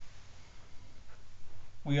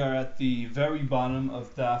We are at the very bottom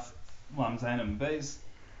of Daf Lam Zainam Beis.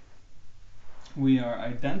 We are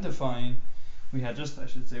identifying, we had just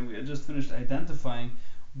finished identifying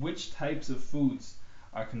which types of foods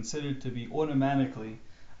are considered to be automatically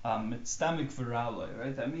mitztamik v'raloi,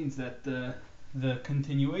 right? That means that the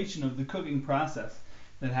continuation of the cooking process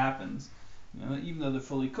that happens, even though they're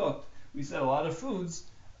fully cooked, we said a lot of foods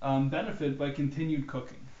benefit by continued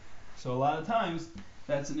cooking. So a lot of times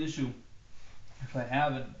that's an issue. If I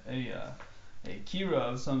have a kira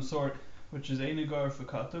of some sort, which is a nagar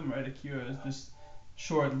fakatum, right? A kira is this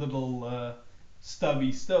short little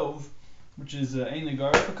stubby stove, which is a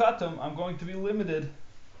nagar fakatum. I'm going to be limited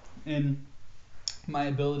in my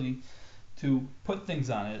ability to put things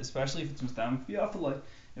on it, especially if it's mistamik v'yafalai.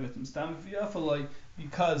 If it's mistamik v'yafalai,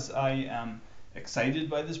 because I am excited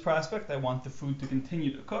by this prospect, I want the food to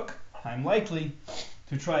continue to cook, I'm likely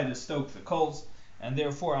to try to stoke the coals, and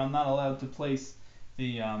therefore I'm not allowed to place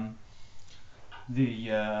I'm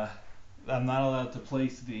not allowed to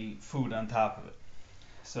place the food on top of it.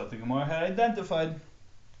 So the Gemara had identified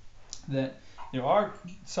that there are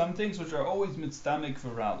some things which are always mitztamik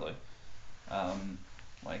v'raloi,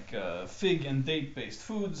 like fig and date based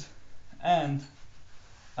foods and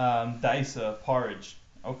daisa porridge.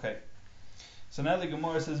 Okay. So now the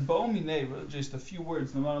Gemara says, Ba'omine, just a few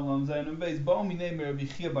words, Namar Lam Zayin and Beis, Ba'omine Rabbi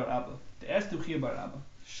Chia bar Abba. They asked Rabbi Chia bar Abba,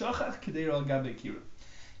 Shachach Keder al Gabe Kira.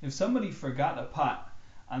 If somebody forgot a pot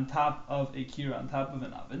on top of a kira, on top of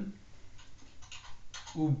an oven,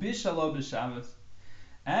 ubishalo b'Shabbos,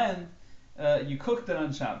 and you cooked it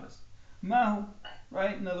on Shabbos, mahu,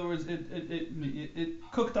 right? In other words, it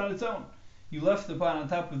cooked on its own. You left the pot on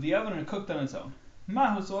top of the oven and it cooked on its own.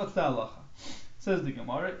 Mahu, so what's the halacha? Says the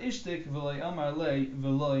Gemara, Ishtik v'loi amar lei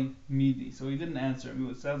v'loi midi. So he didn't answer him.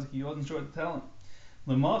 It sounds like he wasn't sure what to tell him.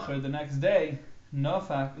 L'macher, the next day,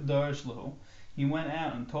 nafak darish lahu. He went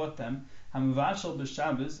out and taught them, Hamavashal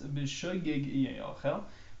b'Shabbos b'shoigig yeyachel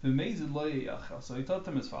v'mezid lo yeyachel. So he taught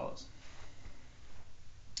them as follows.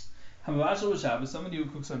 Hamavashal b'Shabbos, somebody who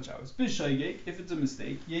cooks on Shabbos, b'shoigig, if it's a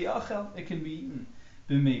mistake, yeyachel, it can be eaten.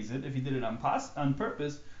 B'mezid, if he did it on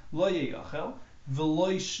purpose, lo yeyachel,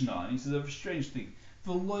 v'lo shna. And he says a strange thing,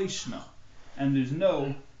 v'lo shna. And there's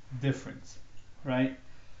no difference, right?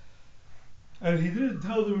 And he didn't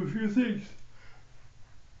tell them a few things.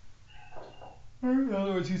 In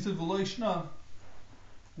other words, he said v'lo shna,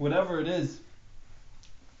 whatever it is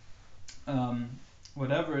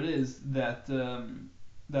that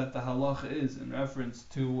that the halacha is in reference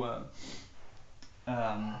to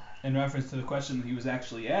the question that he was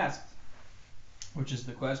actually asked, which is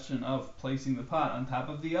the question of placing the pot on top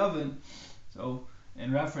of the oven. So,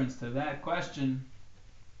 in reference to that question,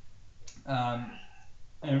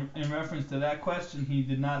 he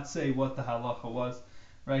did not say what the halacha was.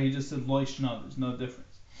 Right? He just said lo shna. There's no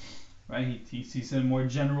difference. Right? He said a more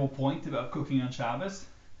general point about cooking on Shabbos,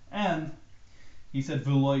 and he said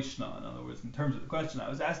v'lo shna. In other words, in terms of the question I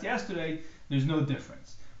was asked yesterday, there's no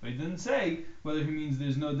difference. But he didn't say whether he means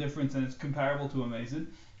there's no difference and it's comparable to a mezid,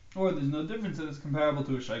 or there's no difference and it's comparable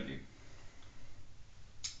to a shaygig.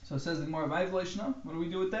 So it says the Gemara, v'lo shna. What do we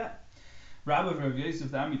do with that? Rabbi Rav Yosef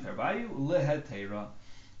Dami Tarbayu lehetera.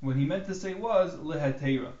 What he meant to say was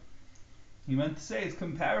lehetera. He meant to say it's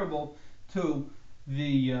comparable to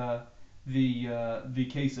the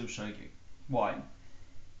case of shaygig. Why?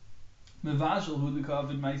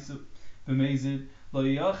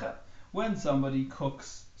 When somebody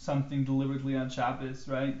cooks something deliberately on Shabbos,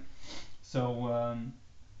 right? So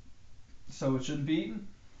it shouldn't be eaten,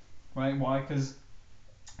 right? Why? Because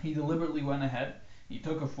he deliberately went ahead. He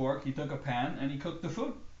took a fork, he took a pan, and he cooked the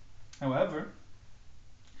food. However,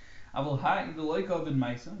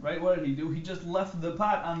 right? What did he do? He just left the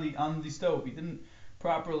pot on the stove. He didn't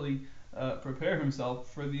properly prepare himself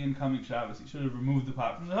for the incoming Shabbos. He should have removed the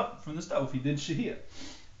pot from the stove. He did shehiyah,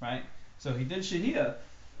 right? So he did shehiyah.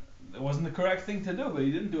 It wasn't the correct thing to do, but he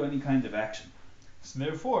didn't do any kind of action. So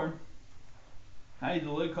therefore, right, in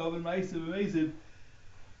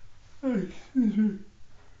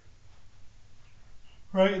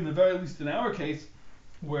the very least in our case,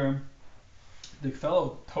 where the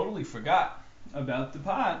fellow totally forgot about the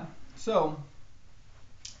pot, so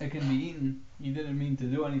it can be eaten. He didn't mean to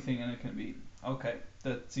do anything, and it can be eaten. Okay,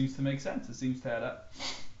 that seems to make sense. It seems to add up,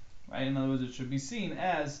 right? In other words, it should be seen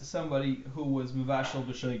as somebody who was mevashel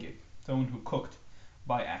b'shoigig, someone who cooked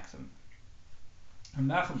by accident.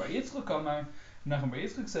 Nachum Bar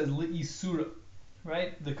Yitzchak says li'isura,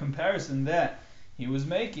 right? The comparison that he was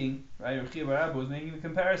making, right? Rav Chia bar Abba was making the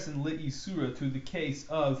comparison li'isura to the case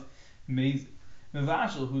of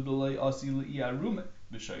mevashel who delay asi li'iyaruma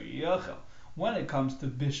b'shoigig yachel. when it comes to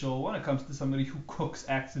bishul, when it comes to somebody who cooks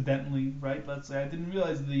accidentally, right? Let's say I didn't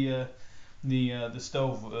realize the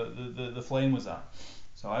stove, the flame was on.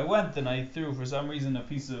 So I went and I threw, for some reason, a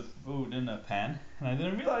piece of food in a pan, and I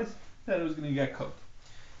didn't realize that it was going to get cooked.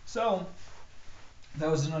 So that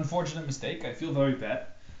was an unfortunate mistake. I feel very bad,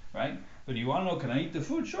 right? But you want to know, can I eat the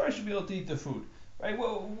food? Sure, I should be able to eat the food, right?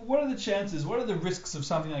 Well, what are the chances? What are the risks of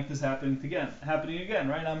something like this happening again,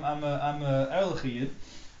 right? I'm a Erlich Yid,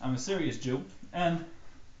 I'm a serious Jew, and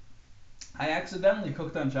I accidentally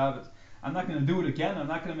cooked on Shabbos. I'm not going to do it again. I'm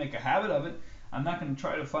not going to make a habit of it. I'm not going to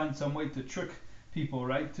try to find some way to trick people,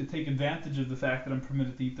 right? To take advantage of the fact that I'm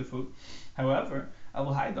permitted to eat the food. However, I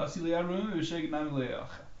will hide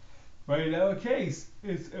right in our case,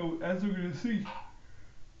 it's as we're going to see.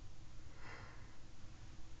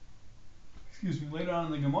 Excuse me. Later on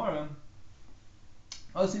in the Gemara,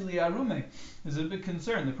 Asili Arume is a big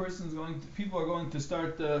concern. People are going to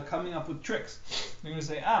start coming up with tricks. They're going to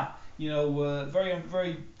say,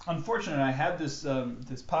 very unfortunate. I had this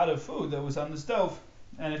pot of food that was on the stove,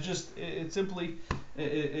 and it simply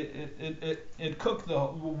cooked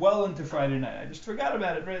well into Friday night. I just forgot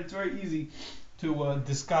about it. Right? It's very easy to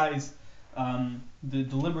disguise the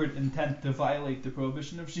deliberate intent to violate the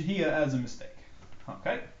prohibition of shehiyah as a mistake.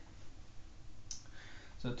 Okay.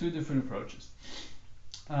 So two different approaches.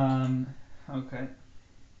 Okay. It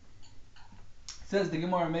says the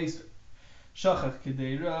Gemara Meis Shachach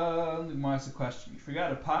Kedeira. The Gemara asks a question. You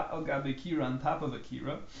forgot a pot al gabe kira on top of a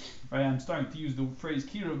kira, right? I'm starting to use the phrase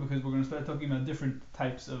kira because we're going to start talking about different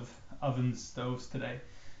types of ovens, stoves today.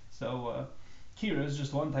 So kira is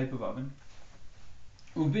just one type of oven.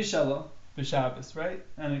 Ubishala b'Shabbos, right?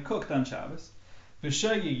 And it cooked on Shabbos.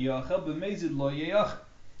 B'shagig yachal b'mezid lo yeyach.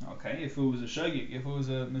 Okay, if it was a shagig, if it was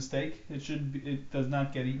a mistake, it does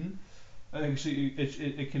not get eaten. Actually,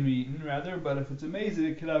 it can be eaten rather, but if it's a mezid,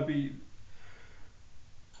 it cannot be eaten.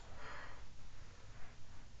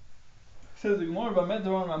 Says the Gemara about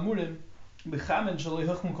Medron Amurim b'chamin shalei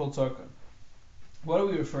huchmu kol tzarkan. What are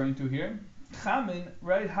we referring to here? Chamin,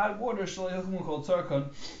 right? Hot water shalei huchmu kol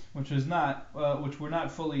tzarkan, which were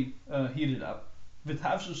not fully heated up.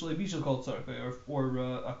 V'tavshel shalei bishul kol tzarkan, or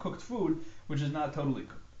a cooked food which is not totally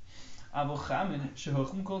cooked. Avo chamin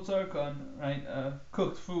shehuchmu kol tzarkan, right?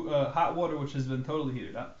 Cooked food, hot water which has been totally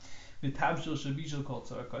heated up. V'tavshel shabishul kol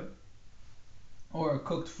tzarkan, or a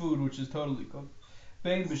cooked food which is totally cooked.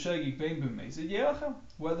 Bein b'shagig, bein b'mezid yeachel.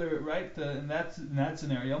 Whether in that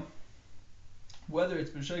scenario, whether it's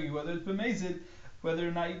b'shagig, whether it's b'mezid, whether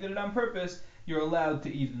or not you did it on purpose, you're allowed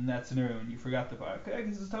to eat in that scenario when you forgot the part. Okay,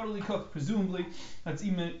 because it's totally cooked. Presumably, that's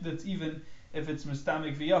even if it's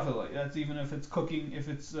mistamik v'yafel. That's even if it's cooking, if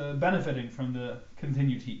it's benefiting from the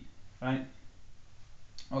continued heat, right?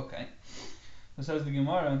 Okay. So says the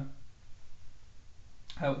Gemara.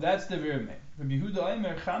 That's the Virmei. Rabbi Yehuda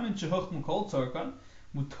Aimer Chamin Shehuchmu Kol Tzarkan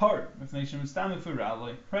Mutar if Nation Mistamik for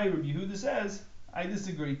Raloi. Right, Rabbi Yehuda says, I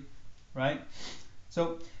disagree. Right?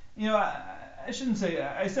 So, I shouldn't say,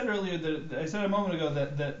 I said a moment ago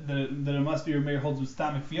that it must be Rabbi holds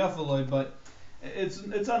Mistamik Fiafaloi, but it's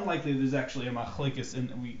unlikely there's actually a machlekes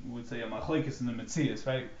we would say a machlekes in the Metzias,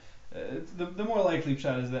 right? The more likely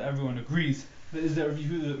shot is that everyone agrees is that Rabbi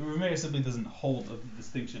Yehuda simply doesn't hold of the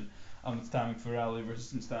distinction of Mistamik for Raloi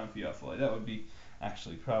versus Mistamik for Yafaloi. That would be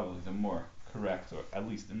actually probably the more correct, or at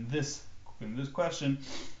least in this question,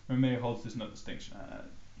 Rameir holds there's no distinction. I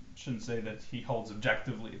shouldn't say that he holds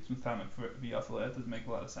objectively it's Mistamik for Yafaloi. That doesn't make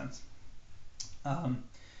a lot of sense.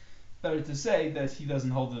 Better to say that he doesn't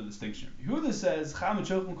hold the distinction. Yehuda says Chamet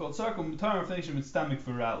Shochum Kol Tzarkan Mutar Refnation Mistamik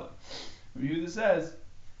for Raloi. Yehuda says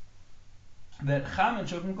that Chamet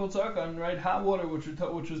Shochum Kol Tzarkan, right, hot water which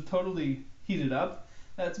was totally heated up,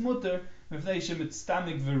 that's mutter mifnei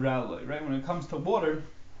mitztamik v'raloi. Right, when it comes to water,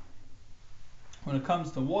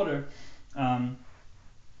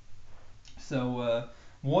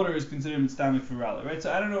 water is considered mitztamik v'raloi. Right,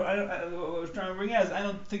 so I don't know. What I was trying to bring out is I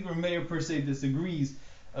don't think Rameir per se disagrees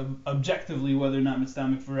objectively whether or not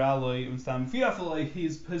mitztamik v'raloi or mitztamik v'yafaloi.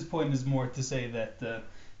 His point is more to say that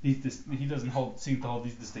he doesn't seem to hold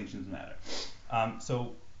these distinctions matter.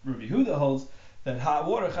 So Rabbi Yehuda holds that hot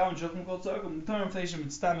water,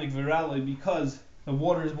 because the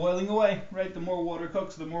water is boiling away, right? The more water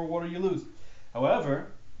cooks, the more water you lose. However,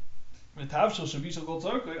 a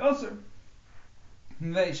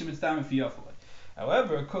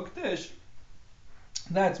cooked dish,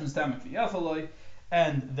 that's mistamik v'yafaloi,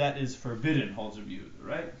 and that is forbidden, holds Rabbi Yehuda,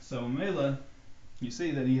 right? So Mela, you see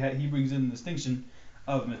that he brings in the distinction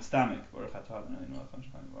of mistamik.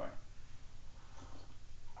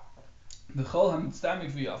 The chol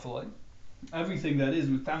ha-mitztamik v'yafaloi, everything that is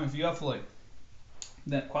mitztamik v'yafaloi,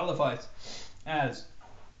 that qualifies as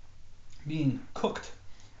being cooked,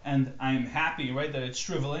 and I'm happy, right, that it's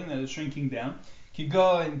shriveling, that it's shrinking down.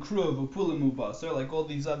 Kiga and kruv upulim ubasar, like all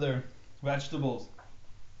these other vegetables,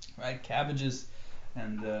 right, cabbages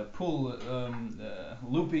and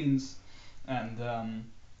lupines and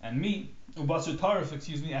meat. Ubasar tarif,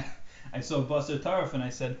 excuse me. I saw basar tarif and I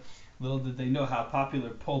said, little did they know how popular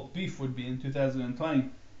pulled beef would be in 2020.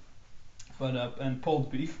 But and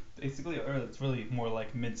pulled beef, basically, or it's really more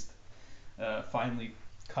like minced, finely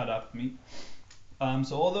cut up meat.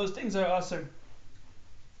 So all those things are aser.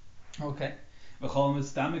 Okay.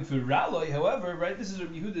 However, right, this is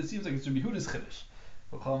Rabbi Yehuda. It seems like it's Rabbi Yehuda's chiddush.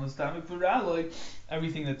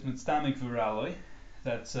 Everything that's mitztamik v'raloi,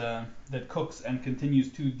 that cooks and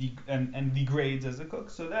continues to and degrades as it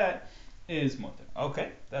cooks, so that is mutter.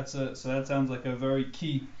 Okay, so that sounds like a very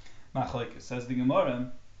key machlekes. Says the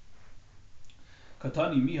Gemara,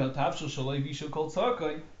 Katani miha tavshel shalei bishul kol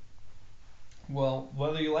tzarkai. Well,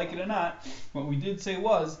 whether you like it or not, what we did say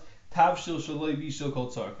was tavshil shaloi bishul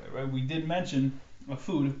kol tzarkai. Right? We did mention a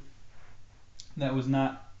food that was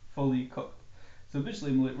not fully cooked. So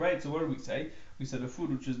bishleim, right? So what did we say? We said a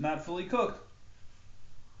food which is not fully cooked.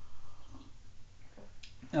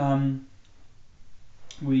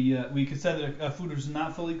 We could say that a food which is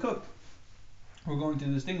not fully cooked, we're going to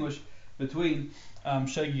distinguish between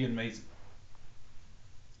shegi and meizik.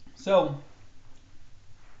 So,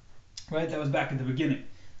 right, that was back at the beginning.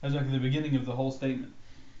 That was back at the beginning of the whole statement.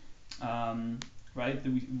 Right,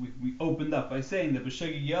 we opened up by saying that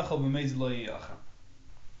b'shegi yachal b'meizik lo yachal.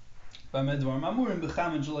 Right,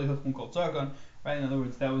 in other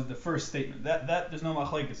words, that was the first statement. That there's no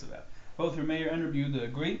machlekes of that. Both Rameir and Rabbi Yehuda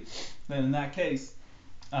agree that in that case,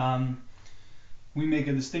 we make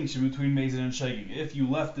a distinction between meizik and shegi. If you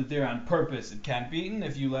left it there on purpose, it can't be eaten.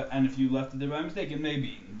 If you left it there by mistake, it may be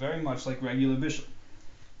eaten. Very much like regular bishul.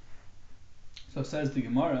 So says the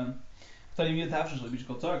Gemara. If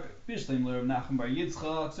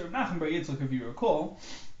you recall,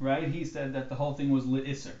 right, he said that the whole thing was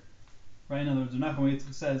le'isser. Right, in other words, Nachum bar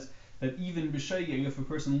Yitzchak says that even b'shegeg, if a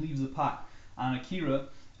person leaves a pot on a kira,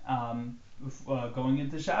 going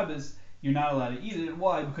into Shabbos, you're not allowed to eat it.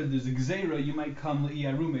 Why? Because there's a gzeira. You might come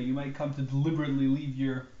le'iyarume. You might come to deliberately leave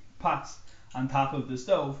your pots on top of the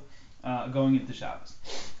stove, going into Shabbos.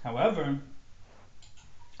 However,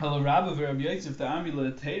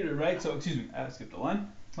 right? So excuse me, I skipped the line.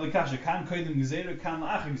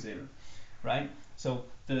 Right? So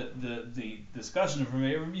the discussion of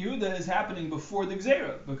Rabbi Yehuda is happening before the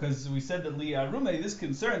Gzeira, because we said that Li'arume, this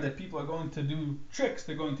concern that people are going to do tricks,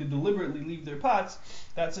 they're going to deliberately leave their pots,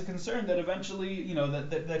 that's a concern that eventually,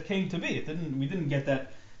 that came to be. We didn't get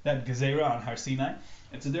that Gzeira on Har Sinai.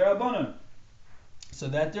 It's a Derabanan. So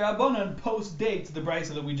that Derabanan post-dates the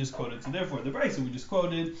Brisa that we just quoted. So therefore, the Brisa we just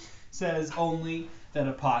quoted says only that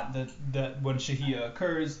a pot, that when Shehiyah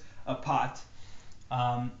occurs, a pot,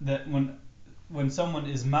 that when someone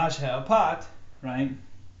is mashha a pot, right,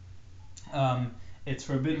 it's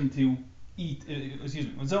forbidden to eat,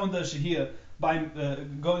 when someone does Shehiyah by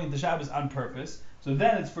going into Shabbos on purpose, so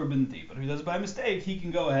then it's forbidden to eat. But if he does it by mistake, he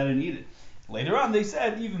can go ahead and eat it. Later on, they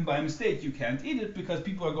said even by mistake you can't eat it because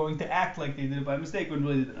people are going to act like they did it by mistake when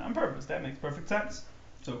really they did it on purpose. That makes perfect sense.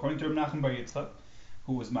 So according to Reb Nachum bar Yitzchak,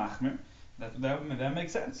 who was machmer, that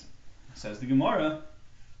makes sense. Says the Gemara.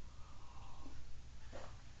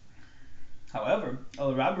 However,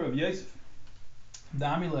 El Rabbi of Yosef, the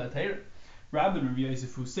Amila Atayr, Rabbi of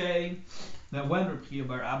Yosef, who say that when Reb Chia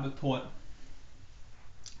bar Abba taught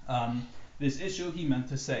this issue, he meant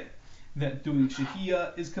to say that doing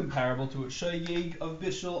shehiyah is comparable to a shayeg of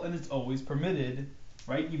bishul, and it's always permitted,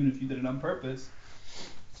 right? Even if you did it on purpose.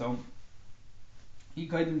 So,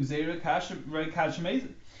 if you're going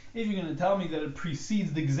to tell me that it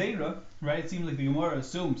precedes the gzeira, right? It seems like the Gemara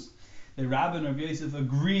assumes that Rabbi and Rabbi Yosef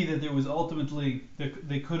agree that there was ultimately,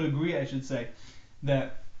 they could agree, I should say,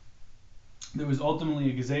 that there was ultimately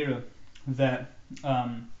a gzeira that,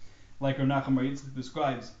 like Rav Nachum bar Yitzchak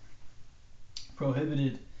describes,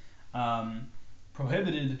 prohibited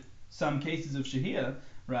some cases of shehiyah,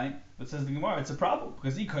 right? But says the Gemara, it's a problem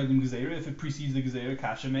because ikaydim gzeira, if it precedes the gzeira,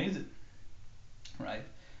 kasha mezid, right?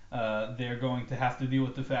 They're going to have to deal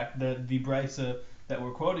with the fact that the brisa that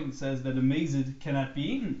we're quoting says that a mezid cannot be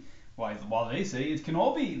eaten. While they say it can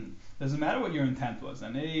all be eaten, doesn't matter what your intent was.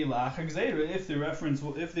 And if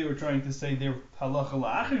they were trying to say they're halacha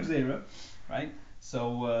la'achar gzeira, right?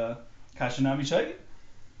 So kasha nami shagig.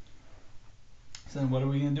 So then what are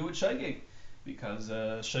we going to do with shagig? Because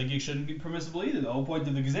shagig shouldn't be permissible either. The whole point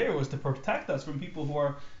of the Gezerah was to protect us from people who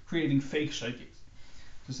are creating fake shagigs.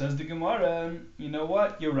 So says the Gemara, you know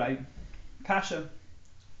what? You're right. Kasha.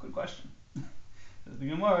 Good question. Says the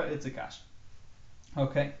Gemara, it's a kasha.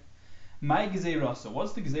 Okay. My Gezeira, so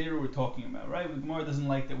what's the Gezeira we're talking about, right? The Gemara doesn't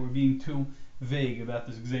like that we're being too vague about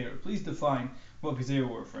this Gezeira. Please define what Gezeira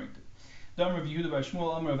we're referring to. Dam Rav Yehuda bar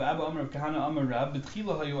Shmuel Amar Rav Abba Amar Rav Kahana Amar Rab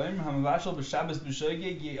B'tchila hayoim hamavashal b'Shabbos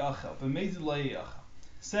b'Shogeg ye'achal b'Mezid lo ye'achal.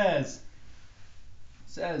 Says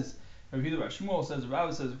Rav Yehuda bar Shmuel, says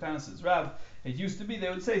Rav, says Rav Kahana, says Rav. It used to be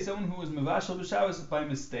they would say someone who was mavashal b'Shabbos by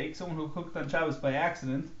mistake, someone who cooked on Shabbos by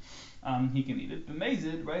accident, he can eat it.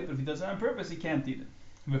 B'Mezid, right? But if he does it on purpose, he can't eat it.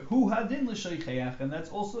 And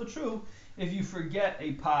that's also true if you forget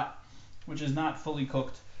a pot which is not fully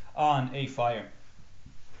cooked on a fire.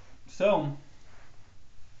 So,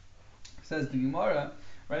 says the Gemara,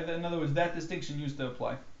 right? In other words, that distinction used to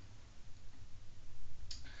apply.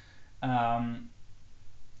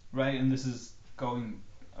 Right? And this is going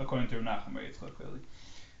according to Rav Nachman, right? Clearly.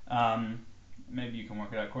 Maybe you can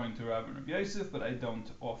work it out according to Rav and Rav Yosef, but I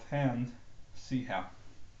don't offhand see how.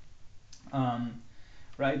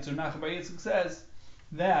 Right? So Nachman Bar Yitzchak says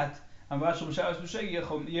that what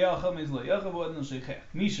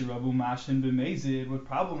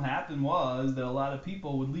problem happened was that a lot of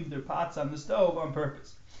people would leave their pots on the stove on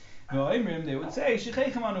purpose. They would say,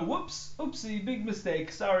 whoops, oopsie, big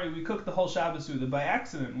mistake, sorry, we cooked the whole Shabbos Suda by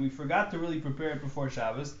accident. We forgot to really prepare it before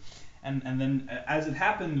Shabbos, and then as it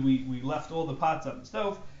happened, we left all the pots on the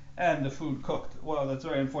stove, and the food cooked. Well, that's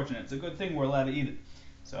very unfortunate. It's a good thing we're allowed to eat it.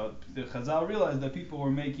 So the Chazal realized that people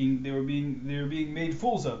were being made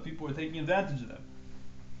fools of. People were taking advantage of them.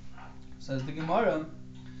 Says the Gemara,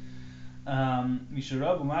 so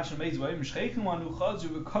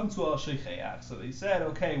they said,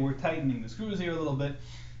 okay, we're tightening the screws here a little bit,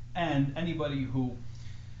 and anybody who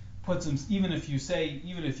puts them, even if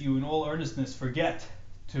you in all earnestness forget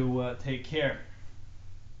to take care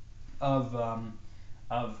of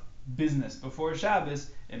business before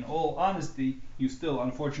Shabbos, in all honesty, you still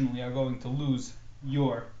unfortunately are going to lose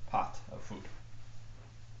your pot of food.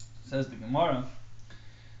 Says the Gemara.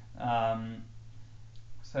 Where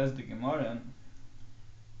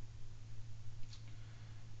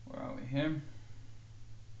are we here?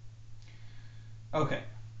 Okay.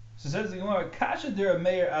 So says the Gemara, Kasha der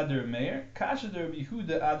Meir Ader Meir, Kasha der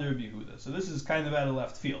Bihuda Ader Bihuda. So this is kind of out of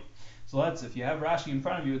left field. So if you have Rashi in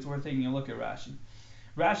front of you, it's worth taking a look at Rashi.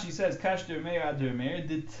 Rashi says, Kash der Meir Ader Meir,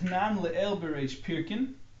 the Tnan le'el bereish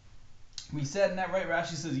pirkin. We said, and that right,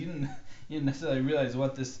 Rashi says you didn't necessarily realize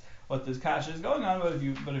what this kasha is going on, but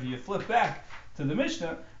if you flip back to the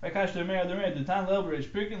Mishnah, right, Kash der Meir Ader Meir, the Tnan le'el bereish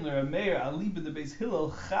pirkin, l'ra Meir ali b'de beis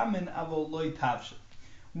Hillel chamin avol loy tavshel.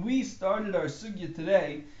 We started our sugya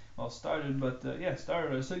today, started our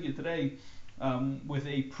sugya today with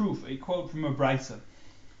a proof, a quote from a Brisa.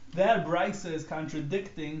 That Brisa is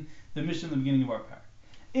contradicting the Mishnah in the beginning of our parak.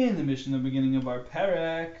 In the Mishnah in the beginning of our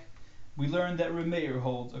parak, we learned that Rameir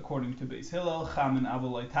holds, according to Beis Hillel, Chamin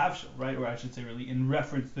Avolai Tavshel, right? Or I should say, really, in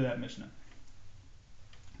reference to that Mishnah.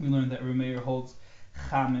 We learned that Rameir holds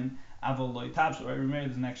Chamin Avolai Tavshel, right? Rameir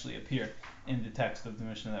doesn't actually appear in the text of the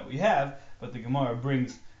Mishnah that we have, but the Gemara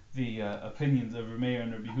brings the opinions of Rameir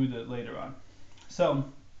and Rabbi Yehuda later on. So,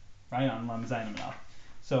 right on Lam Zayin Al.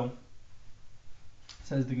 So,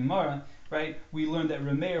 says the Gemara, right? We learned that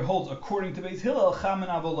Rameir holds, according to Beis Hillel, Chamin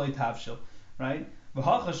Avolai Tavshel, right?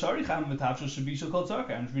 V'hacha shari Chamin v'Tavshel shabishal kol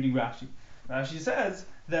tzarka. I'm reading Rashi. Rashi says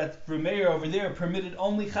that Rameir over there permitted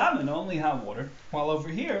only Chamin, only hot water, while over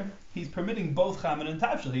here he's permitting both Chamin and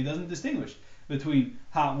Tavshel. He doesn't distinguish between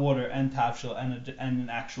hot water and Tavshel and an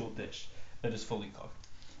actual dish that is fully cooked.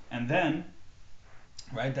 And then,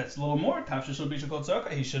 right, that's a little more. Tavshel shabishal kol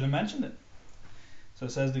tzarka. He should have mentioned it. So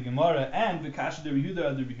says the Gemara, and B'kasha der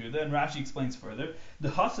Yehuda Ader Yehuda, and Rashi explains further, the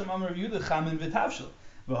Hasam Amar Yehuda Chamin v'Tavshel,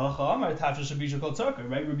 v'Hacha Amar Tavshel Shabishal Kol Tzarka.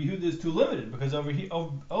 Right, Rabbi Yehuda is too limited because over here,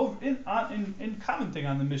 in commenting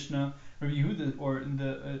on the Mishnah, Rabbi Yehuda, or in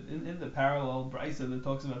the parallel brisa that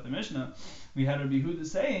talks about the Mishnah, we had Rabbi Yehuda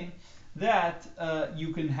saying that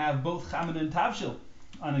you can have both Chamin and Tavshel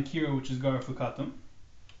on a kira which is Garaf Ukatum,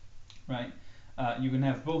 right? You can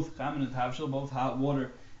have both Chamin and Tavshel, both hot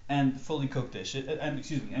water and fully cooked dishes,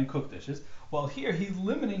 and cooked dishes. While here he's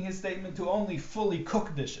limiting his statement to only fully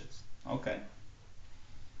cooked dishes. Okay.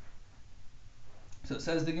 So it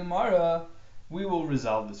says the Gemara, we will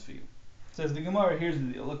resolve this for you. It says the Gemara, here's the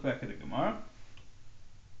deal. Look back at the Gemara.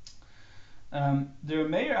 The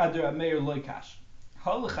Rameir Ader Rameir Loikash.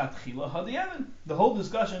 The whole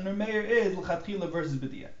discussion Rameir is L'chatchila versus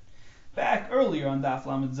B'diyah. Back earlier on Daf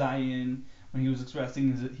Lamed Zayin, when he was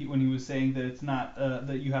expressing when he was saying that it's not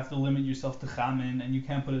that you have to limit yourself to chamin and you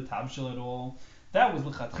can't put a tavshel at all, that was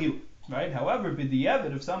l'chatchila, right? However,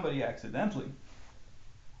 b'diavad, if somebody accidentally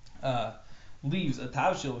leaves a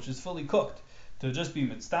tavshil which is fully cooked to just be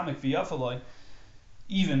mitztamik v'yafaloi,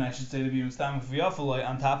 even I should say to be mitztamik v'yafaloi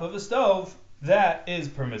on top of a stove, that is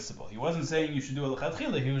permissible. He wasn't saying you should do it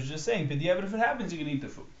l'chadchila, he was just saying, b'diavad if it happens, you can eat the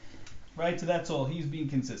food. Right, so that's all, he's being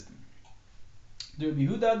consistent. The Rabbi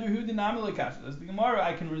Yehuda namely kasha. That's the Gemara,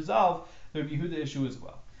 I can resolve the Rabbi Yehuda issue as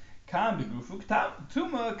well. Kam b'gufuk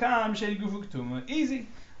tuma, kam sheni gufuk tuma. Easy.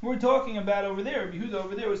 We're talking about over there, Rabbi Yehuda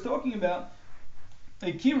over there was talking about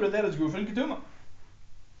a kira that is gufuk and ketuma.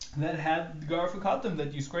 That had gar fakatim,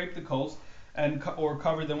 that you scrape the coals and or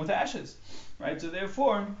cover them with ashes. Right, so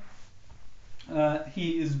therefore,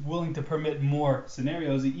 he is willing to permit more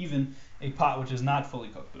scenarios, even a pot which is not fully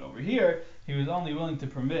cooked. But over here, he was only willing to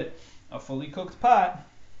permit a fully cooked pot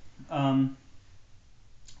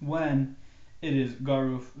when it is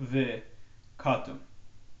garuf ve katum.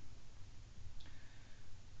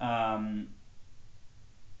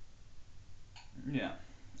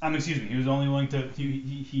 Excuse me. He was only willing to.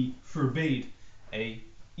 He forbade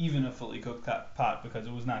even a fully cooked pot because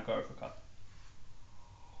it was not garuf ve katum.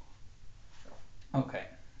 Okay.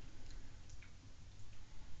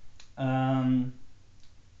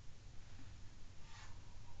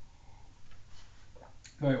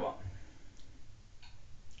 Very well.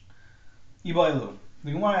 Ibailu.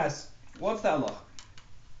 The Gemara asks, what's the halacha?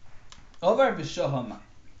 Over b'shahama.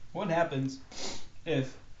 What happens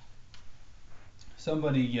if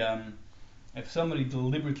somebody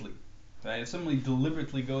deliberately, right? If somebody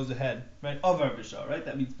deliberately goes ahead, right? Over b'shah, right?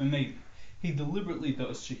 That means b'meid. He deliberately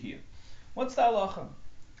does shahiyah. What's the halacha?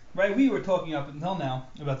 Right? We were talking up until now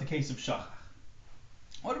about the case of shachach.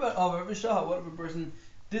 What about over b'shah? What if a person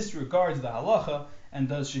disregards the halacha and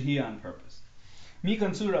does shahiyah on purpose?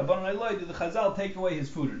 Mikan surah, did the Chazal take away his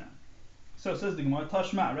food or not? So says the Gemara,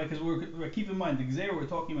 Tashma, right? Because we're keep in mind the Gzeir we're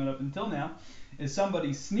talking about up until now is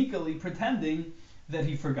somebody sneakily pretending that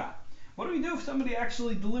he forgot. What do we do if somebody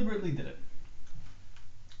actually deliberately did it?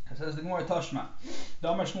 Says the Gemara, Tashma.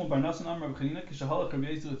 When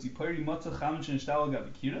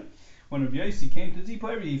Rabbi Yossi came to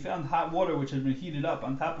Tzipori, he found hot water which had been heated up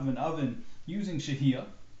on top of an oven using shahiyah.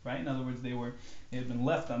 Right? In other words, they had been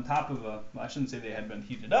left on top of I shouldn't say they had been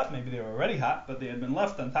heated up, maybe they were already hot, but they had been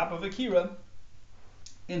left on top of a kira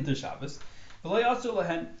into Shabbos.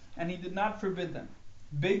 And he did not forbid them.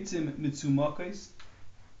 Beitzim mitzumakos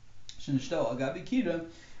shenishtal agabi kira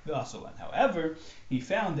v'asolan. However, he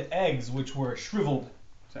found the eggs which were shriveled.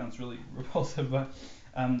 Sounds really repulsive, but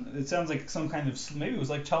it sounds like some kind of, maybe it was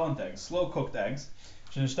like chalent eggs, slow cooked eggs,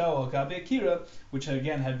 shenishtal agabi kira, which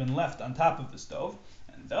again had been left on top of the stove.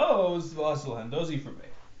 Those he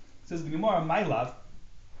forbade. Says the Gemara, my love,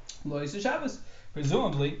 lo yisei Shabbos.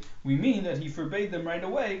 Presumably, we mean that he forbade them right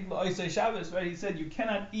away, lo yisei Shabbos, right? He said you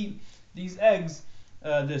cannot eat these eggs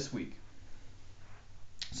this week.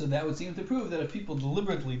 So that would seem to prove that if people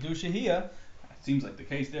deliberately do shahiyah, it seems like the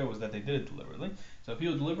case there was that they did it deliberately. So if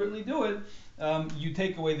people deliberately do it, you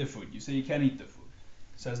take away the food. You say you can't eat the food.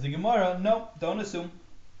 Says the Gemara, no, don't assume.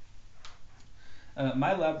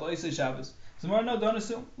 My love, lo yisei Shabbos. No, don't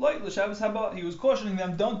assume. He was cautioning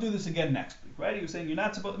them, don't do this again next week, right? He was saying you're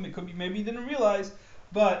not supposed to, could be, maybe you didn't realize,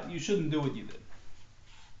 but you shouldn't do what you did.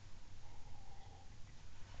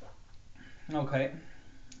 Okay.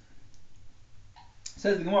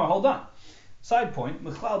 Says the Gemara, hold on. Side point,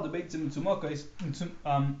 says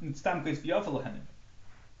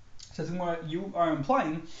the Gemara, you are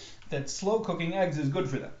implying that slow cooking eggs is good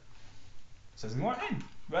for them. Says the Gemara,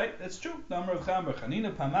 right? That's true.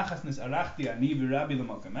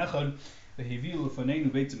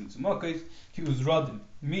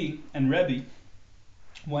 Me and Rebbe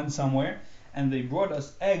went somewhere and they brought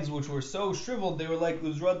us eggs which were so shriveled they were like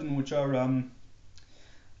uzradin, which are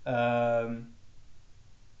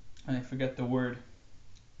I forget the word.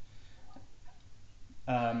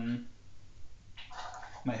 My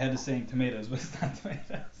head is saying tomatoes, but it's not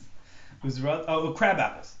tomatoes. Crab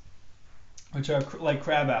apples, which are like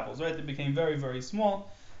crab apples, right? They became very, very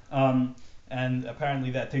small, and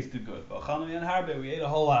apparently that tasted good. We ate a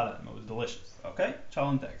whole lot of them. It was delicious. Okay?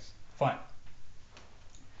 Chalent eggs. Fine.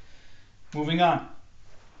 Moving on.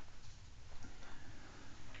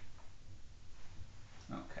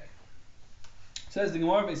 Okay. Says the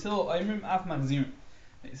Gemara, Beis Hillel Oimrim Af Machzirim.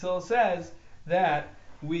 Beis Hillel says that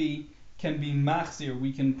we can be machzir.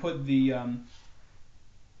 We can put the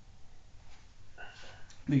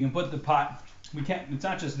pot. We can't. It's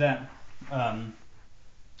not just that.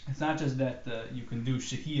 You can do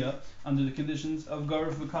shahiyah under the conditions of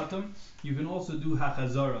garuf v'katum. You can also do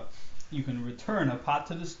hachazara. You can return a pot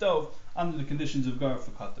to the stove under the conditions of garuf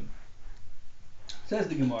v'katum. Says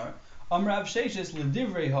the Gemara, Amrav Sheishes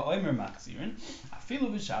l'divrei ha'omer machzirin,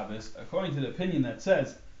 Afilu b'Shabbos, according to the opinion that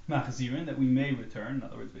says machzirin, that we may return, in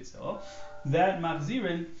other words, Beis Hillel, that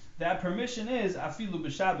machzirin, that permission is afilu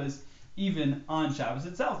b'Shabbos, even on Shabbos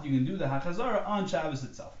itself. You can do the hachazara on Shabbos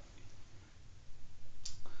itself.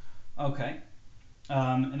 Okay.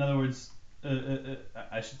 In other words,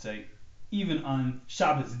 I should say, even on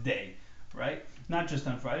Shabbos day, right? Not just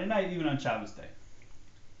on Friday night, even on Shabbos day.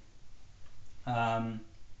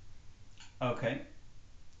 Okay.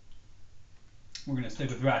 We're going to stick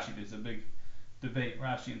with Rashi. There's a big debate,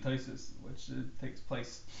 Rashi and Taisus, which takes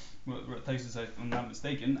place. Taisus, if I'm not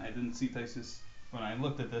mistaken, I didn't see Taisus when I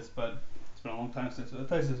looked at this, but it's been a long time since I saw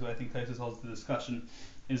Taisus, but I think Taisus holds the discussion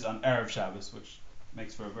is on Erev Shabbos, which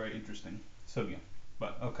makes for a very interesting sugya.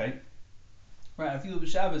 But okay. Right, I feel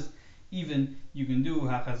b'Shabbos, even you can do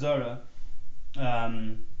hachazara,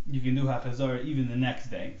 even the next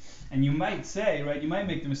day. And you might say, right, you might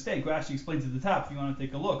make the mistake, Rashi explains at the top, if you want to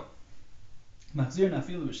take a look. Machzir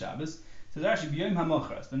nafilu b'Shabbos, says Rashi, b'yom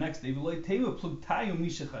hamachras, the next day, v'loy teva plug tayu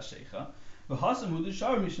mishach hashecha, v'hasam hu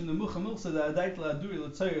d'shar mishim d'mucha milsa da'adait la'aduri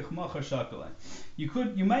l'tzayich machar shakalai.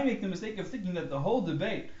 You might make the mistake of thinking that the whole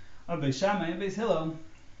debate of Beis Shammai and Beis Hillel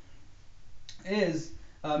is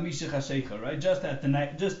mishach hashecha, right? Just at the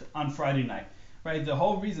night, just on Friday night, right? The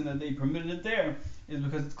whole reason that they permitted it there is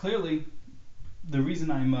because it's clearly the reason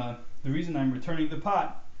I'm returning the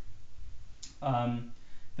pot.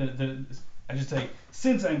 I should say,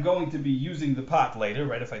 since I'm going to be using the pot later,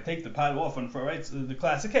 right? If I take the pot off on Friday, right? So the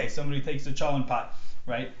classic case, somebody takes the cholent pot,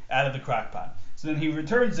 right, out of the crock pot. So then he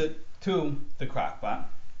returns it to the crock pot.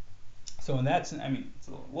 So in that sense, I mean, it's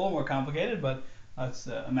a little more complicated, but let's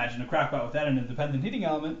imagine a crock pot without an independent heating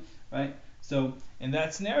element, right? So in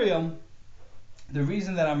that scenario, the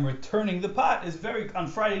reason that I'm returning the pot on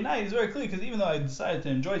Friday night is very clear, because even though I decided to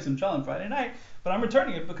enjoy some cholent Friday night, but I'm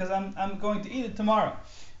returning it because I'm going to eat it tomorrow.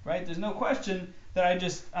 Right? There's no question that I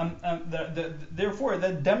just therefore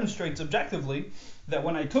that demonstrates objectively that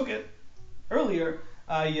when I took it earlier,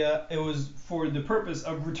 it was for the purpose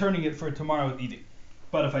of returning it for tomorrow's eating.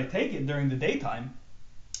 But if I take it during the daytime,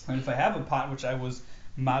 and if I have a pot which I was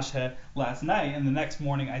mashhe last night, and the next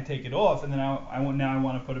morning I take it off, and then I want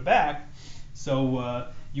to put it back, so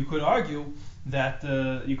you could argue that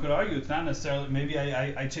it's not necessarily, maybe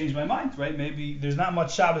I changed my mind, right? Maybe there's not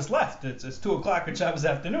much Shabbos left. It's 2 o'clock on Shabbos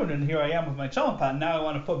afternoon, and here I am with my cholent pot, and now I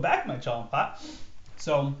want to put back my cholent pot.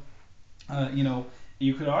 So,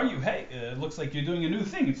 you could argue, hey, it looks like you're doing a new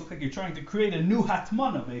thing. It looks like you're trying to create a new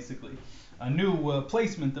hatmana, basically, a new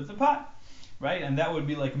placement of the pot, right? And that would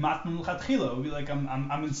be like matman l'chatchila. It would be like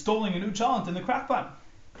I'm installing a new cholent in the crock pot.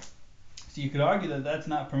 So you could argue that that's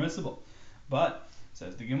not permissible. But,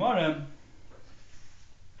 says the Gemara,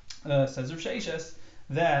 says Rav Sheshes,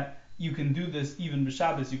 that you can do this even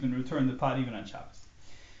b'Shabbos, you can return the pot even on Shabbos.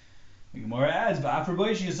 The Gemara adds, "V'af Rav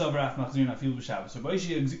Oishia sav raf machzirin afil b'Shabbos." Rav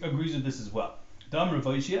Oishia agrees with this as well. Dam Rav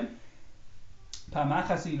Oishia,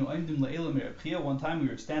 one time we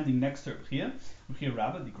were standing next to Rav Chia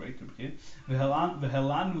Rabbah, the great Rav Chia,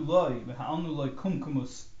 v'helanu loy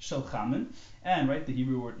kumkumus shel chamin, and right, the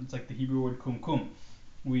Hebrew word, it's like the Hebrew word kumkum.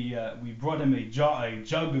 We brought him a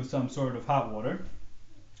jug of some sort of hot water.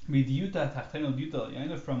 From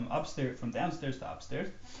downstairs to upstairs.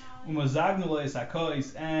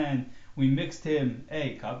 And we mixed him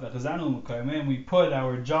a cup. And we put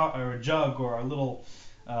our jug or our little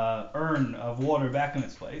urn of water back in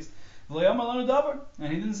its place.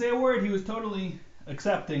 And he didn't say a word. He was totally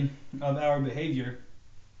accepting of our behavior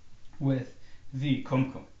with the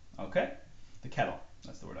kumkum. Okay? The kettle.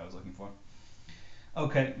 That's the word I was looking for.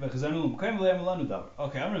 Okay. Okay.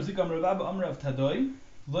 I'm Rav Zika Amar Rav Tadoi.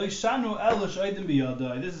 This is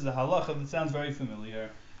a halacha that sounds very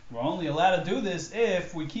familiar. We're only allowed to do this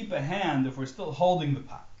if we keep a hand, if we're still holding the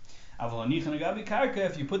pot.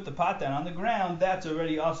 If you put the pot down on the ground, that's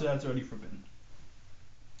already forbidden.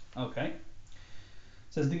 Okay.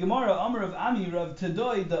 Says the Gemara, Amar of Ami, Rav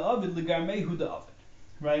Tadoi, the Avid, Legarmehu, the Avid.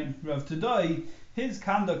 Right? Rav Tadoi, his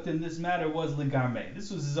conduct in this matter was Legarmeh.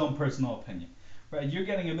 This was his own personal opinion. Right, you're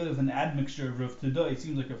getting a bit of an admixture of Rav Tadoi. It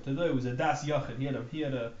seems like Rav Tadoi was a das yachid. He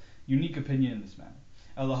had a unique opinion in this matter.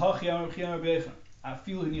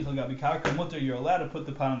 You're allowed to put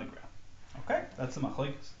the pot on the ground. Okay, that's the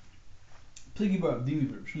machlekes. Pligi bar Abdimi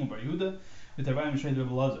bar Shmuel bar Yehuda, v'Tarvaim Mishmei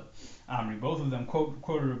Rabbi Elazar. Amri, both of them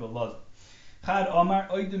quoted Rabbi Elazar. Chad Omar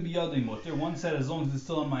oidim biyadei mutter. One said, as long as it's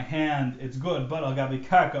still in my hand, it's good. But al gabi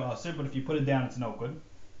karka aser. But if you put it down, it's no good.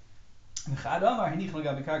 And the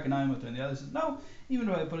other says, no, even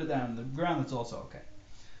if I put it down on the ground, it's also okay.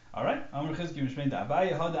 Alright?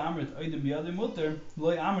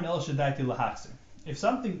 If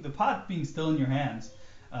something, the pot being still in your hands,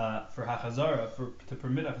 for hachazara, to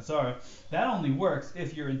permit a chazara, that only works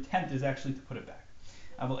if your intent is actually to put it back.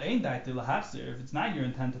 If it's not your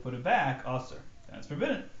intent to put it back, aser, then it's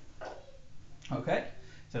forbidden. Okay?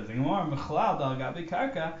 Says the Gemara, Mechlal dal gabi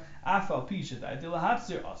karka, afal pisha daitil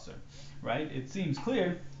lahafsir aser. Right? It seems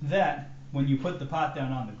clear that when you put the pot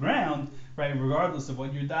down on the ground, right, regardless of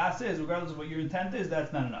what your das is, regardless of what your intent is,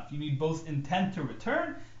 that's not enough. You need both intent to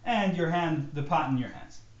return and the pot in your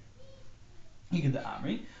hands. Higad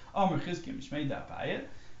Amri, Amr Chizkim Shmei Dapaya,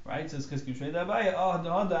 right? Says Chizkim Shmei Dapaya, Oh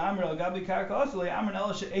the Amr al Gabi Karka Osle, Amr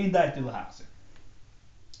El She'ein Daitil Lahafsir.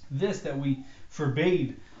 This that we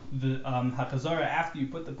forbade the Hachazara after you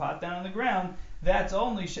put the pot down on the ground, that's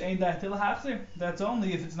only She'ein Daitil Lahafsir. That's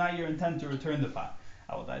only if it's not your intent to return the pot.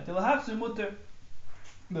 But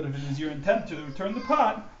if it is your intent to return the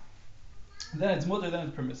pot, then it's mutter, then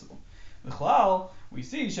it's permissible. B'chlal, we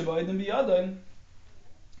see Shabaydim biyadin,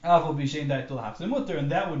 Avol b'shein daitil hafsir mutter,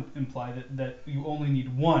 and that would imply that you only need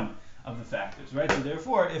one of the factors, right? So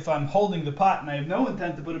therefore, if I'm holding the pot and I have no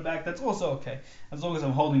intent to put it back, that's also okay, as long as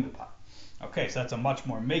I'm holding the pot. Okay, so that's a much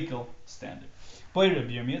more makel standard. Talon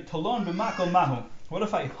b'makol mahu. What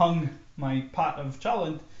if I hung my pot of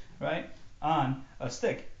chalent, right, on a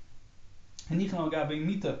stick? What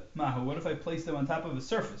if I place them on top of a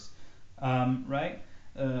surface? Right?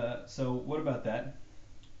 So what about that?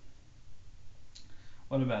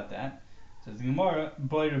 Says the Gemara,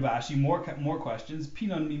 Boy Rabashi, more questions.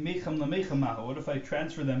 Pinon mi mecham la mecham. What if I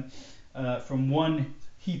transfer them from one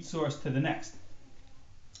heat source to the next?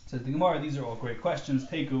 Says the Gemara, these are all great questions.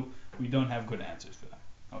 Teku, we don't have good answers for them.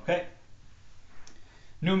 Okay?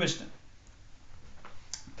 New Mishnah.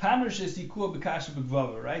 Right?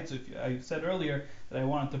 So I said earlier that I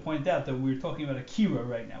wanted to point out that we're talking about a kira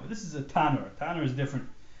right now, but this is a tanur. A tanur is different,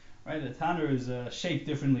 right? A tanur is shaped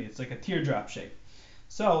differently. It's like a teardrop shape.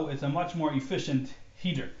 So it's a much more efficient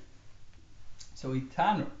heater. So a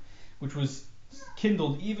tanur, which was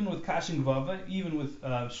kindled even with kashin gvava, even with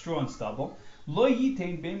straw and stubble, lo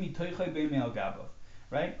yitain be'mi toichai be'mi al gabav.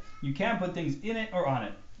 Right? You can't put things in it or on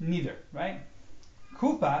it. Neither. Right?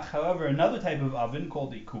 Kupach, however, another type of oven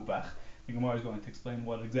called a kupach. The Gemara is going to explain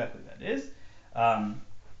what exactly that is.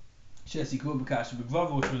 Which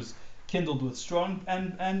was kindled with straw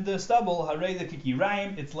and the stubble. Harei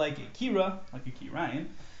kikirayim. It's like a kira, like a kirayim.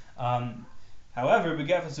 However,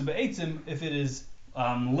 begefes be'etzim, if it is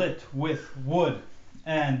lit with wood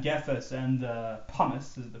and gefes and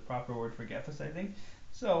pumice is the proper word for gefes, I think.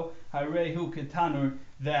 So harei hu ketanur,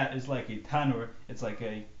 that is like a tanur. It's like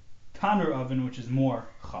a tanur oven, which is more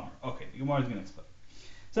chamer. Okay, the Gemara is going to explain.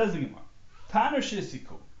 Says the Gemara, tanur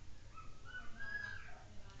shisiku.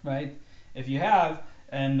 Right? If you have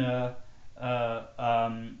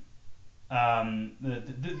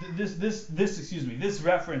this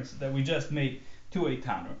reference that we just made to a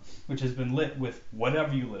tanur, which has been lit with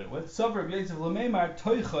whatever you lit it with, Sover B'Yetzav L'Meimar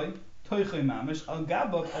Toichoi Mamish Al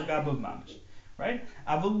Gabav Mamish. Right?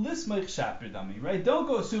 Right? Don't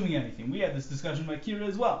go assuming anything. We had this discussion by Kira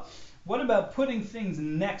as well. What about putting things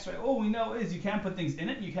next? Right? All we know is you can't put things in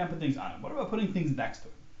it and you can't put things on it. What about putting things next to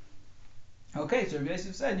it? Okay, so Rabbi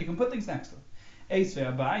Yosef said you can put things next to it.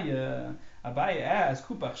 Eisve Abaya asks,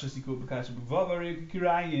 Kupach Shasiku B'Kasha B'Gvava Re'u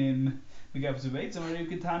Kirayim B'Gavzu Beitzam Re'u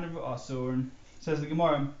Ketaner V'Asor. Says the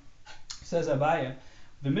Gemara, says Abaya,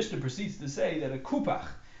 the Mishnah proceeds to say that a kupach,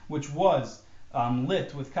 which was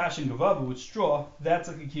lit with kash and gavava, with straw, that's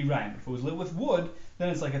like a kirayim. If it was lit with wood, then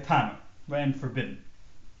it's like a tanur, right, and forbidden.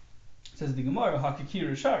 Says the Gemara,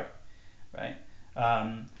 hakakira shari, right?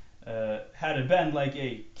 Had it been like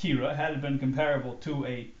a kira, had it been comparable to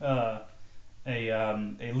a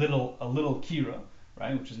little kira,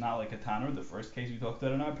 right, which is not like a tanur, the first case we talked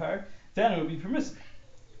about in our parak, then it would be permissible.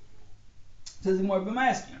 Says the Gemara,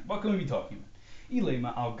 what can we be talking about?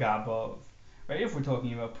 Ilema al gabav. Right, if we're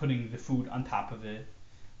talking about putting the food on top of it,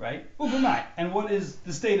 right? And what is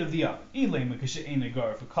the state of the oven? If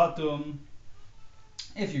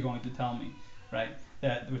you're going to tell me, right,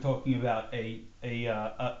 that we're talking about a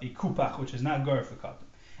kupach which is not gar for katum.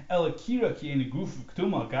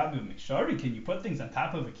 Can you put things on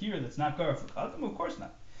top of a kira that's not gar for katum? Of course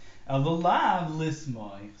not.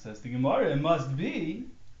 Says the Gemara, it must be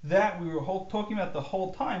that we were talking about the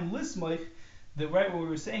whole time lismoich. That right, what we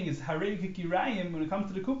were saying is harei kikirayim. When it comes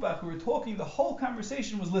to the kupach, we were talking. The whole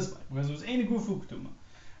conversation was lismaik because it was ein gufu ketuma,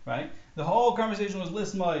 right? The whole conversation was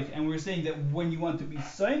lismaik, and we were saying that when you want to be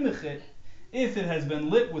saimichet, if it has been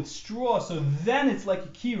lit with straw, so then it's like a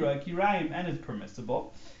kirayim, and it's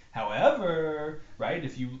permissible. However, right,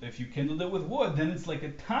 if you kindled it with wood, then it's like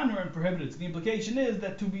a tanur and prohibited. So the implication is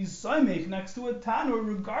that to be saimich next to a tanur,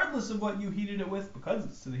 regardless of what you heated it with,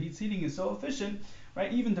 because the heating is so efficient,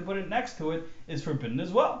 right? Even to put it next to it is forbidden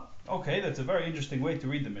as well. Okay, that's a very interesting way to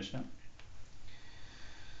read the Mishnah,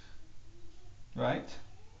 right?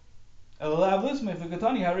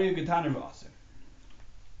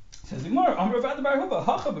 Says the Gemara,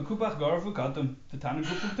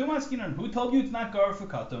 who told you it's not Garuf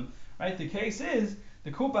V'Katum? Right? The case is,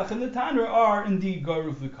 the Kupach and the Tanner are indeed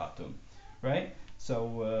Garuf V'Katum. Right?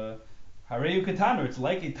 So, Hareyu Kataner, it's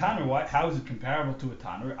like a Tanner. How is it comparable to a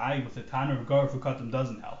Tanner? With a Tanner, Garuf V'Katum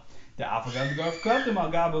doesn't help. The Afagav Garuf V'Katum, Al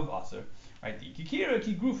Gab of Aser. Right? The Kikira,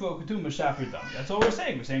 Ki Grufo Katum, Mashafer Dami. That's all we're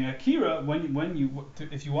saying. We're saying Akira,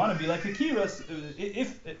 if you want to be like Akira,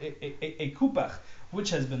 if a Kupach,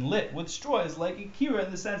 which has been lit with straw, is like a kira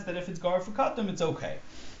in the sense that if it's gar for katum, it's okay.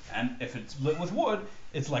 And if it's lit with wood,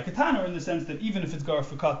 it's like a tanner in the sense that even if it's gar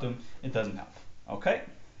for katum, it doesn't help. Okay?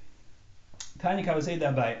 Tanya Kavasei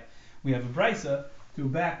Dabai. We have a brisa to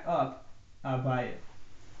back up Abaye.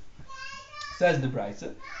 Says the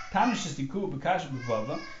brisa, Tanishestiku b'kash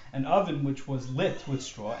b'vava, an oven which was lit with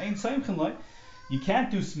straw, ain't soimchen loy. You can't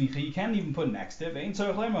do smicha, you can't even put next to it. Vein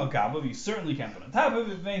tzarich lemer al gabav, you certainly can't put on top of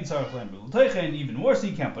it. Vein tzarich lemer l'teichen, even worse,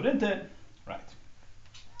 you can't put into it. Right.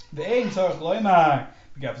 Vein tzarich lemer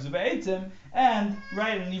b'gafes b'eitzim, and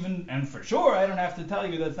right, and for sure, I don't have to tell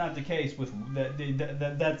you that's not the case with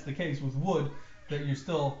that's the case with wood. That you're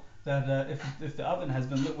still if the oven has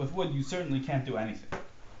been lit with wood, you certainly can't do anything.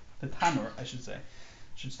 The tanur, I should say,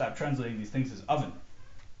 should stop translating these things as oven.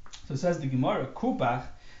 So says the Gemara, kupach.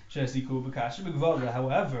 However,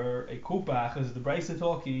 a kupach is the brisa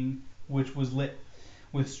talking which was lit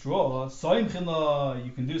with straw. You can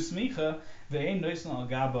do smicha,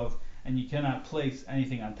 and you cannot place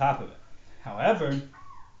anything on top of it. However,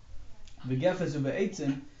 the gefes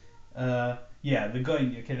ube'etzim, the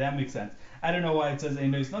goyin. Okay, that makes sense. I don't know why it says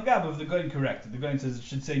ein noisen al gabav. The goyin corrected. The goyin says it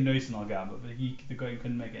should say noisen al gabav, but the goyin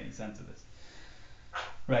couldn't make any sense of this.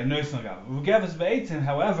 Right, noisen al gabav. Gefes ube'etzim,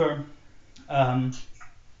 however.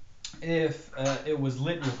 If it was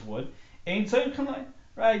lit with wood,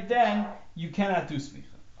 right, then you cannot do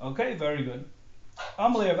smicha. Okay, very good. Said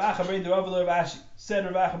Rav Acha to Rav Ashi,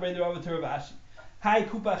 Hi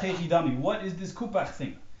kupach dami. What is this kupach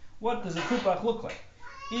thing? What does a kupach look like?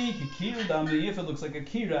 If it looks like a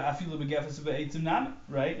kira,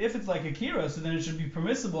 right? If it's like a kira, so then it should be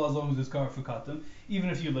permissible as long as it's gar for katam, even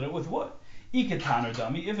if you lit it with wood. Tanner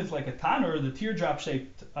dummy. If it's like a tanner, the teardrop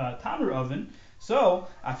shaped tanner oven, so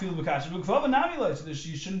I feel so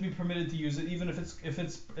you shouldn't be permitted to use it even if it's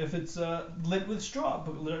lit with straw,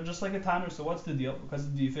 but just like a tanner. So what's the deal? Because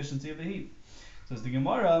of the efficiency of the heat. Says the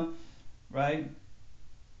Gemara, right?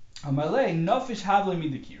 Amalei nafish havli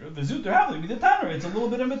midikira, v'zuter havli midatanner. It's a little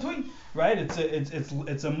bit in between, right?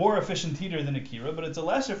 It's a more efficient heater than a kira, but it's a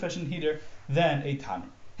less efficient heater than a tanner.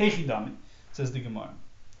 Heichidami, says the Gemara.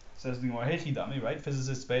 Says the Gemara, Heichidami, right?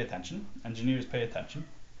 Physicists pay attention, engineers pay attention.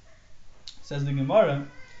 Says the Gemara,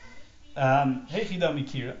 Heichidami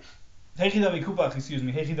kira, Heichidami kupach,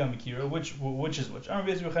 Heichidami kira, which is which? Amar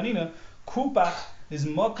Beis Rechanina, kupach is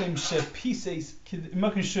makim shefisas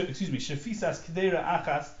kedera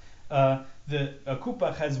achas. The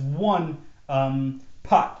kupach has one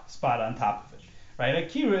pot spot on top of it, right? A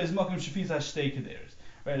kira is makim shefisas shtei kederas,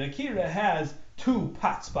 right? A kira has two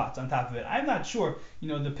pot spots on top of it. I'm not sure,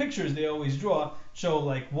 the pictures they always draw show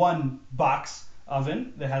like one box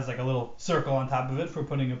oven that has like a little circle on top of it for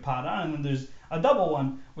putting a pot on, and then there's a double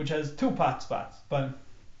one which has two pot spots. But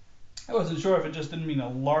I wasn't sure if it just didn't mean a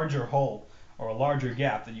larger hole or a larger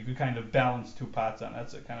gap that you could kind of balance two pots on.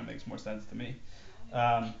 It kind of makes more sense to me.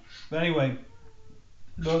 But anyway,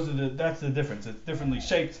 that's the difference. It's differently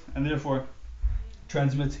shaped and therefore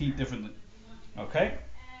transmits heat differently. Okay?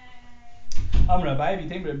 A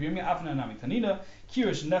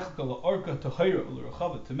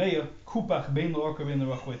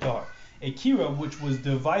kira which was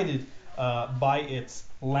divided by its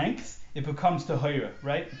length, it becomes tahira,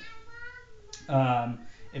 right?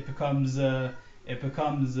 It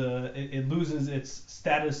loses its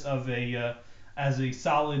status of as a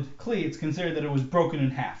solid kli. It's considered that it was broken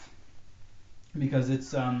in half because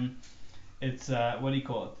it's what do you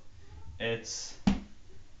call it?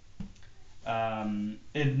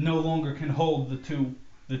 It no longer can hold the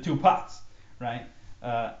two pots, right?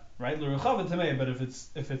 Right, but if it's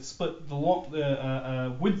split the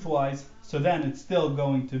widthwise, so then it's still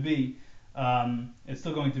going to be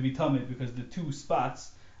tamid because the two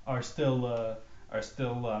spots are still I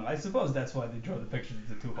suppose that's why they draw the pictures of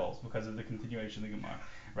the two holes, because of the continuation of the Gemara.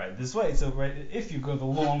 Right, this way. So right, if you go the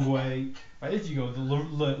long way, right, if you go the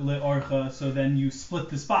orcha, so then you split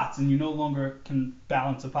the spots and you no longer can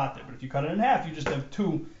balance a pot there. But if you cut it in half, you just have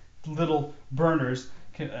two little burners,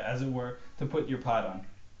 as it were, to put your pot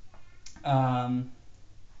on.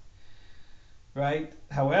 Right?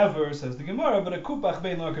 However, says the Gemara, but a kupach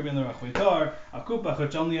bein l'akar bein l'rachvitar, a kupach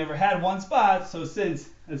which only ever had one spot, so since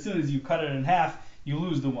as soon as you cut it in half, you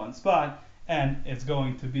lose the one spot, and it's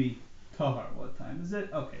going to be tahar. What time is it?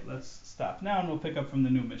 Okay, let's stop now and we'll pick up from the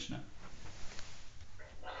new Mishnah.